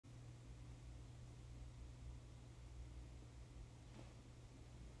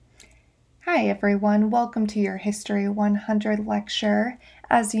Hi everyone, welcome to your History 100 lecture.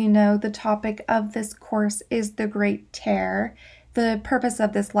 As you know, the topic of this course is the Great Tear. The purpose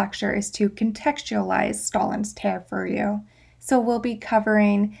of this lecture is to contextualize Stalin's tear for you. So we'll be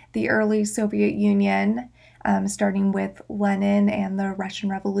covering the early Soviet Union, starting with Lenin and the Russian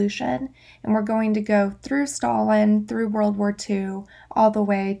Revolution, and we're going to go through Stalin, through World War II, all the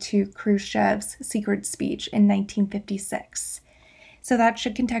way to Khrushchev's secret speech in 1956. So that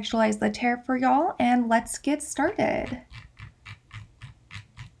should contextualize the tear for y'all, and let's get started.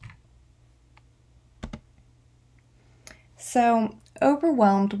 So,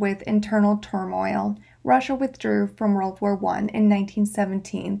 overwhelmed with internal turmoil, Russia withdrew from World War I in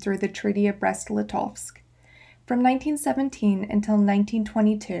 1917 through the Treaty of Brest-Litovsk. From 1917 until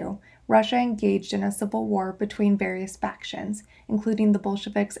 1922, Russia engaged in a civil war between various factions, including the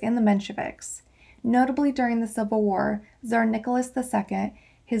Bolsheviks and the Mensheviks. Notably during the Civil War, Tsar Nicholas II,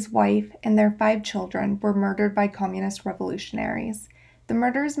 his wife, and their 5 children were murdered by communist revolutionaries. The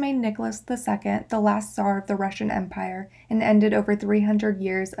murders made Nicholas II the last Tsar of the Russian Empire and ended over 300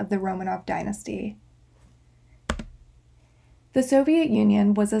 years of the Romanov dynasty. The Soviet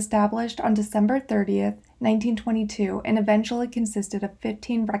Union was established on December 30th, 1922, and eventually consisted of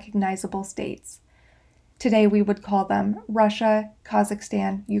 15 recognizable states. Today we would call them Russia,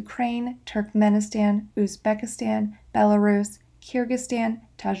 Kazakhstan, Ukraine, Turkmenistan, Uzbekistan, Belarus, Kyrgyzstan,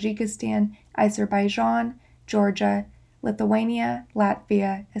 Tajikistan, Azerbaijan, Georgia, Lithuania,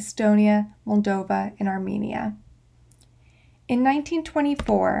 Latvia, Estonia, Moldova, and Armenia. In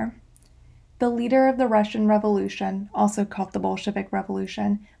 1924, the leader of the Russian Revolution, also called the Bolshevik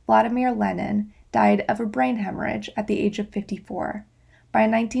Revolution, Vladimir Lenin, died of a brain hemorrhage at the age of 54. By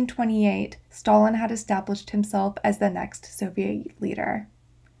 1928, Stalin had established himself as the next Soviet leader.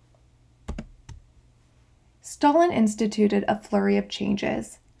 Stalin instituted a flurry of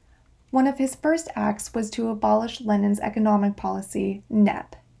changes. One of his first acts was to abolish Lenin's economic policy,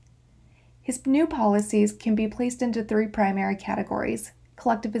 NEP. His new policies can be placed into 3 primary categories: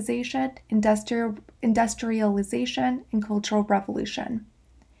 collectivization, industrialization, and cultural revolution.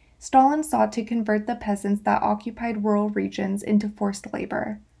 Stalin sought to convert the peasants that occupied rural regions into forced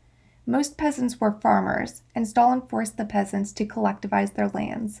labor. Most peasants were farmers, and Stalin forced the peasants to collectivize their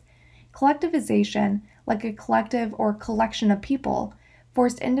lands. Collectivization, like a collective or collection of people,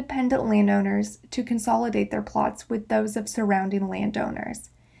 forced independent landowners to consolidate their plots with those of surrounding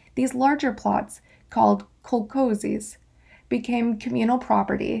landowners. These larger plots, called kolkhozes, became communal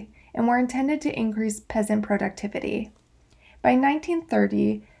property and were intended to increase peasant productivity. By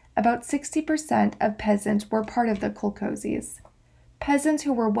 1930, about 60% of peasants were part of the kolkhozes. Peasants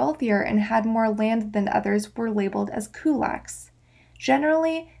who were wealthier and had more land than others were labeled as kulaks.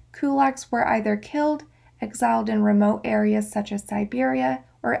 Generally, kulaks were either killed, exiled in remote areas such as Siberia,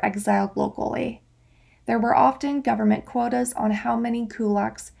 or exiled locally. There were often government quotas on how many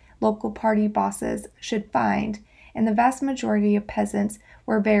kulaks local party bosses should find, and the vast majority of peasants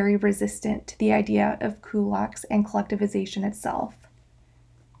were very resistant to the idea of kulaks and collectivization itself.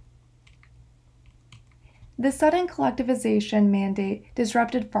 The sudden collectivization mandate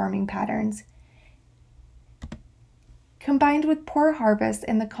disrupted farming patterns. Combined with poor harvests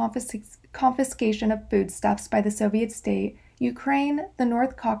and the confiscation of foodstuffs by the Soviet state, Ukraine, the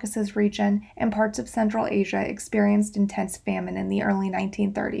North Caucasus region, and parts of Central Asia experienced intense famine in the early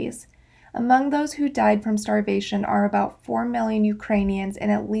 1930s. Among those who died from starvation are about 4 million Ukrainians and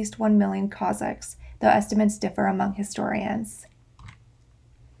at least 1 million Kazakhs, though estimates differ among historians.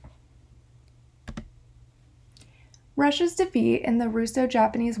 Russia's defeat in the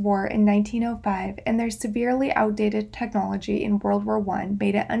Russo-Japanese War in 1905 and their severely outdated technology in World War I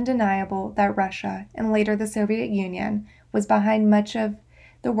made it undeniable that Russia, and later the Soviet Union, was behind much of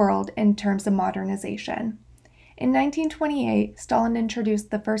the world in terms of modernization. In 1928, Stalin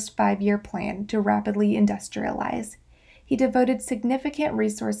introduced the first 5-year plan to rapidly industrialize. He devoted significant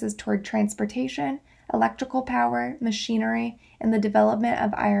resources toward transportation, electrical power, machinery, and the development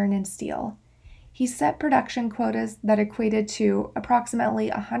of iron and steel. He set production quotas that equated to approximately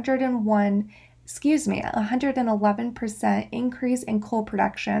 111% increase in coal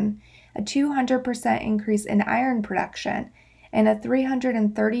production, a 200% increase in iron production, and a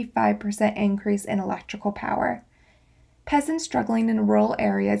 335% increase in electrical power. Peasants struggling in rural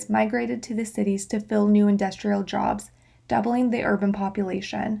areas migrated to the cities to fill new industrial jobs, doubling the urban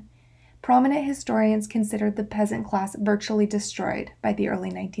population. Prominent historians considered the peasant class virtually destroyed by the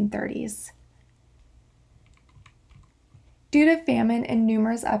early 1930s. Due to famine and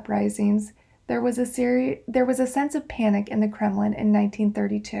numerous uprisings, there was a sense of panic in the Kremlin in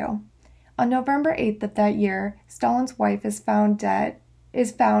 1932. On November 8th of that year, Stalin's wife is found dead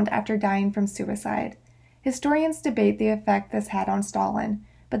is found after dying from suicide. Historians debate the effect this had on Stalin,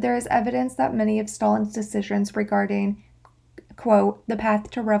 but there is evidence that many of Stalin's decisions regarding, quote, the path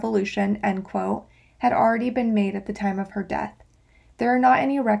to revolution, end quote, had already been made at the time of her death. There are not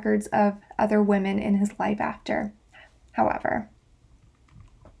any records of other women in his life after, however.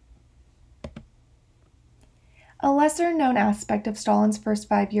 A lesser-known aspect of Stalin's first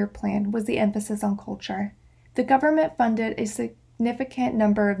five-year plan was the emphasis on culture. The government funded a significant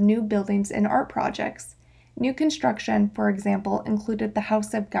number of new buildings and art projects. New construction, for example, included the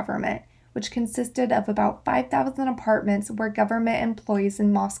House of Government, which consisted of about 5,000 apartments where government employees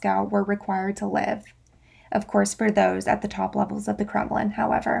in Moscow were required to live. Of course, for those at the top levels of the Kremlin,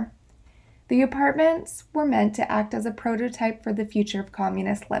 however. The apartments were meant to act as a prototype for the future of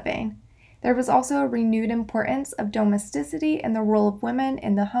communist living. There was also a renewed importance of domesticity and the role of women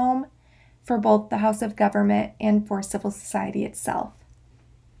in the home for both the House of Government and for civil society itself.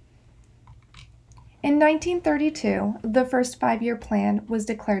 In 1932, the first five-year plan was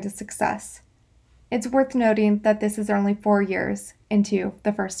declared a success. It's worth noting that this is only 4 years into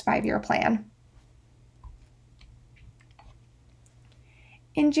the first five-year plan.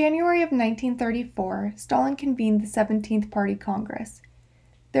 In January of 1934, Stalin convened the 17th Party Congress.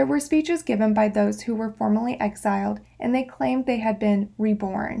 There were speeches given by those who were formerly exiled, and they claimed they had been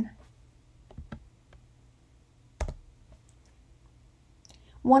reborn.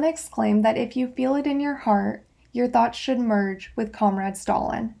 One exclaimed that if you feel it in your heart, your thoughts should merge with Comrade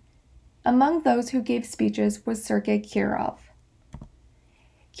Stalin. Among those who gave speeches was Sergei Kirov.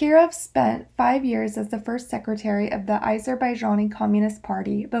 Kirov spent 5 years as the first secretary of the Azerbaijani Communist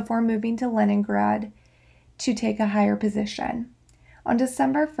Party before moving to Leningrad to take a higher position. On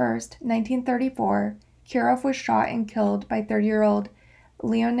December 1st, 1934, Kirov was shot and killed by 30-year-old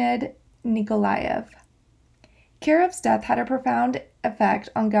Leonid Nikolaev. Kirov's death had a profound effect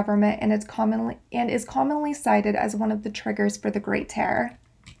on government and is commonly cited as one of the triggers for the Great Terror.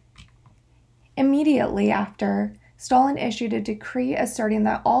 Immediately after, Stalin issued a decree asserting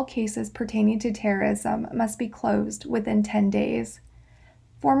that all cases pertaining to terrorism must be closed within 10 days.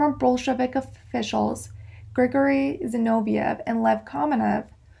 Former Bolshevik officials Grigory Zinoviev and Lev Kamenev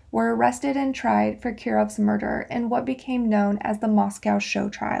were arrested and tried for Kirov's murder in what became known as the Moscow show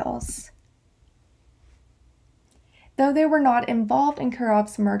trials. Though they were not involved in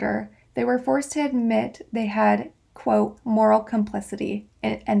Kirov's murder, they were forced to admit they had, quote, moral complicity,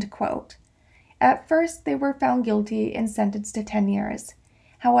 end quote. At first, they were found guilty and sentenced to 10 years.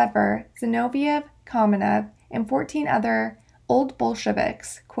 However, Zinoviev, Kamenev, and 14 other old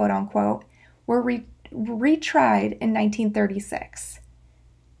Bolsheviks, quote unquote, were retried in 1936.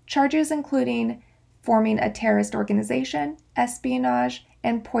 Charges including forming a terrorist organization, espionage,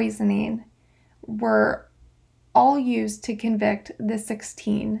 and poisoning were all used to convict the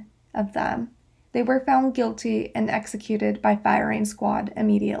 16 of them. They were found guilty and executed by firing squad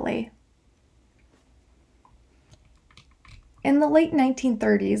immediately. In the late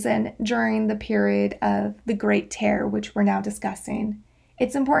 1930s and during the period of the Great Terror, which we're now discussing,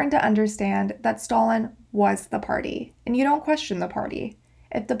 it's important to understand that Stalin was the party, and you don't question the party.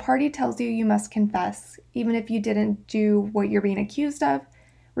 If the party tells you you must confess, even if you didn't do what you're being accused of,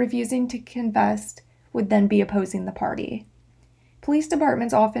 refusing to confess would then be opposing the party. Police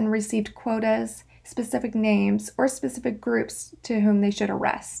departments often received quotas, specific names, or specific groups to whom they should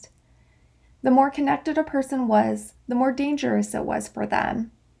arrest. The more connected a person was, the more dangerous it was for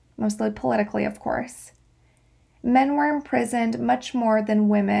them, mostly politically, of course. Men were imprisoned much more than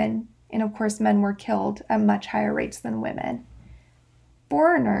women, and of course men were killed at much higher rates than women.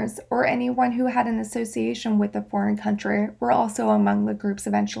 Foreigners, or anyone who had an association with a foreign country, were also among the groups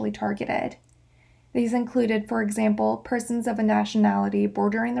eventually targeted. These included, for example, persons of a nationality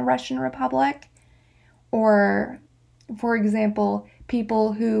bordering the Russian Republic, or, for example,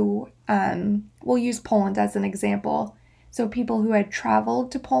 people who, we'll use Poland as an example. So people who had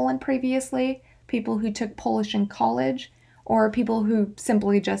traveled to Poland previously, people who took Polish in college, or people who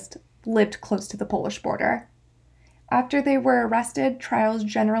simply just lived close to the Polish border. After they were arrested, trials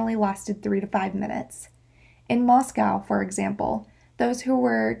generally lasted 3 to 5 minutes. In Moscow, for example, those who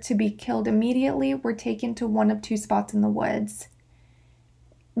were to be killed immediately were taken to one of 2 spots in the woods.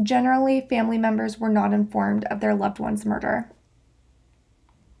 Generally, family members were not informed of their loved one's murder.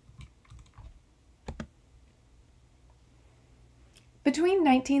 Between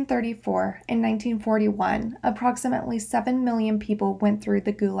 1934 and 1941, approximately 7 million people went through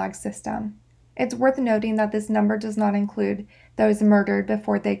the Gulag system. It's worth noting that this number does not include those murdered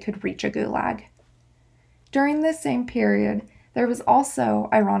before they could reach a Gulag. During this same period, there was also,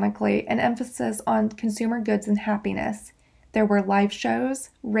 ironically, an emphasis on consumer goods and happiness. There were live shows,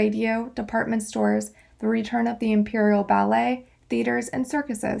 radio, department stores, the return of the Imperial Ballet, theaters, and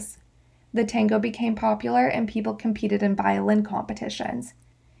circuses. The tango became popular and people competed in violin competitions.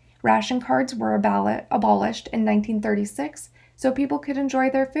 Ration cards were abolished in 1936 so people could enjoy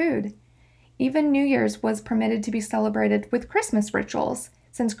their food. Even New Year's was permitted to be celebrated with Christmas rituals,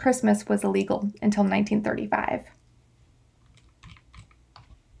 since Christmas was illegal until 1935.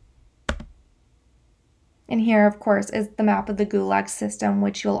 And here, of course, is the map of the Gulag system,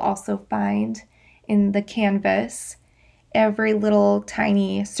 which you'll also find in the canvas. Every little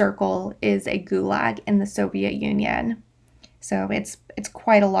tiny circle is a gulag in the Soviet Union. So it's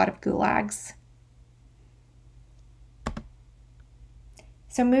quite a lot of gulags.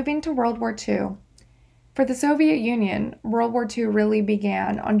 So moving to World War II. For the Soviet Union, World War II really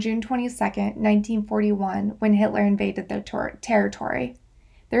began on June 22, 1941, when Hitler invaded their territory.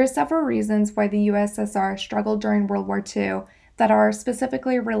 There are several reasons why the USSR struggled during World War II that are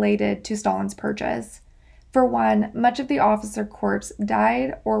specifically related to Stalin's purges. For one, much of the officer corps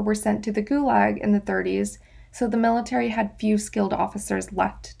died or were sent to the Gulag in the 30s, so the military had few skilled officers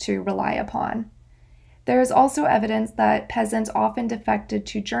left to rely upon. There is also evidence that peasants often defected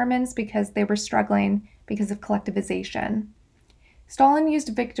to Germans because they were struggling because of collectivization. Stalin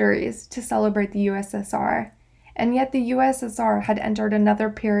used victories to celebrate the USSR, and yet the USSR had entered another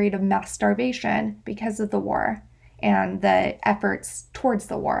period of mass starvation because of the war and the efforts towards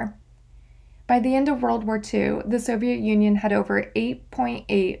the war. By the end of World War II, the Soviet Union had over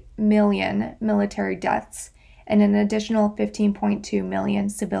 8.8 million military deaths and an additional 15.2 million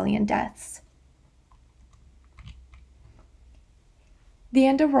civilian deaths. The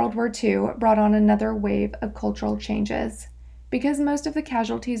end of World War II brought on another wave of cultural changes. Because most of the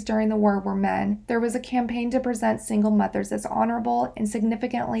casualties during the war were men, there was a campaign to present single mothers as honorable and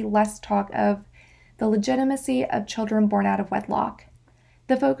significantly less talk of the legitimacy of children born out of wedlock.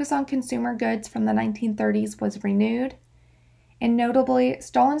 The focus on consumer goods from the 1930s was renewed, and notably,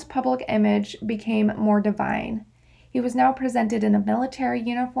 Stalin's public image became more divine. He was now presented in a military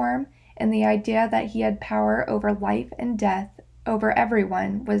uniform, and the idea that he had power over life and death over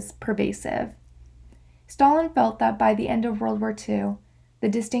everyone was pervasive. Stalin felt that by the end of World War II, the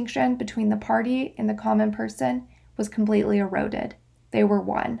distinction between the party and the common person was completely eroded. They were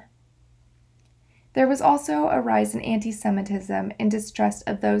one. There was also a rise in anti-Semitism and distrust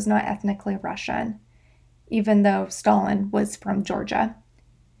of those not ethnically Russian, even though Stalin was from Georgia.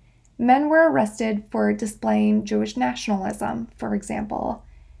 Men were arrested for displaying Jewish nationalism, for example.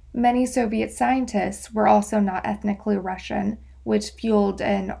 Many Soviet scientists were also not ethnically Russian, which fueled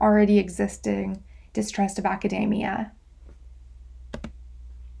an already existing distrust of academia.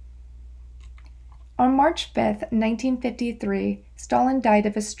 On March 5, 1953, Stalin died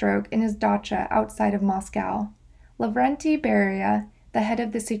of a stroke in his dacha outside of Moscow. Lavrentiy Beria, the head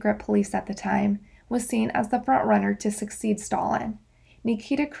of the secret police at the time, was seen as the frontrunner to succeed Stalin.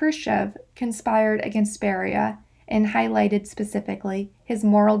 Nikita Khrushchev conspired against Beria and highlighted specifically his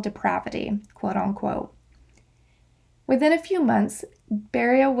moral depravity, quote unquote. Within a few months,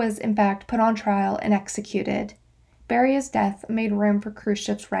 Beria was in fact put on trial and executed. Beria's death made room for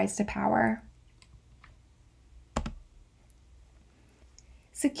Khrushchev's rise to power.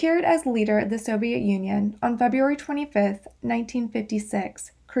 Secured as leader of the Soviet Union, on February 25,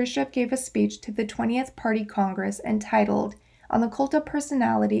 1956, Khrushchev gave a speech to the 20th Party Congress entitled On the Cult of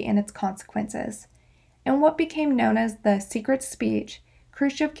Personality and Its Consequences. In what became known as the Secret Speech,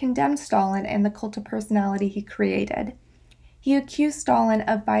 Khrushchev condemned Stalin and the cult of personality he created. He accused Stalin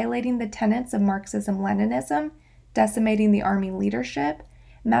of violating the tenets of Marxism-Leninism, decimating the army leadership,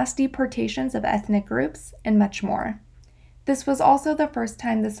 mass deportations of ethnic groups, and much more. This was also the first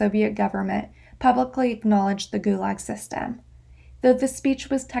time the Soviet government publicly acknowledged the Gulag system. Though the speech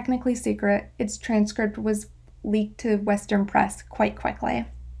was technically secret, its transcript was leaked to Western press quite quickly.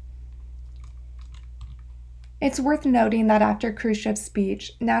 It's worth noting that after Khrushchev's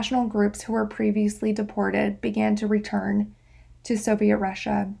speech, national groups who were previously deported began to return to Soviet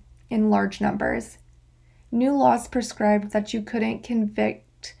Russia in large numbers. New laws prescribed that you couldn't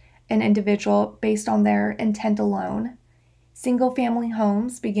convict an individual based on their intent alone. Single-family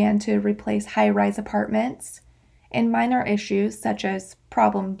homes began to replace high-rise apartments, and minor issues such as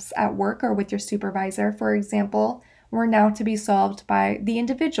problems at work or with your supervisor, for example, were now to be solved by the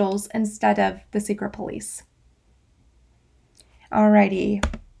individuals instead of the secret police. Alrighty,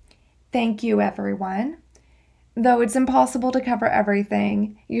 thank you everyone. Though it's impossible to cover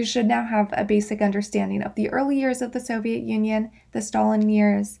everything, you should now have a basic understanding of the early years of the Soviet Union, the Stalin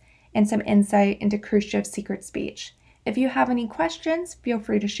years, and some insight into Khrushchev's secret speech. If you have any questions, feel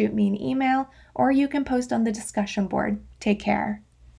free to shoot me an email, or you can post on the discussion board. Take care.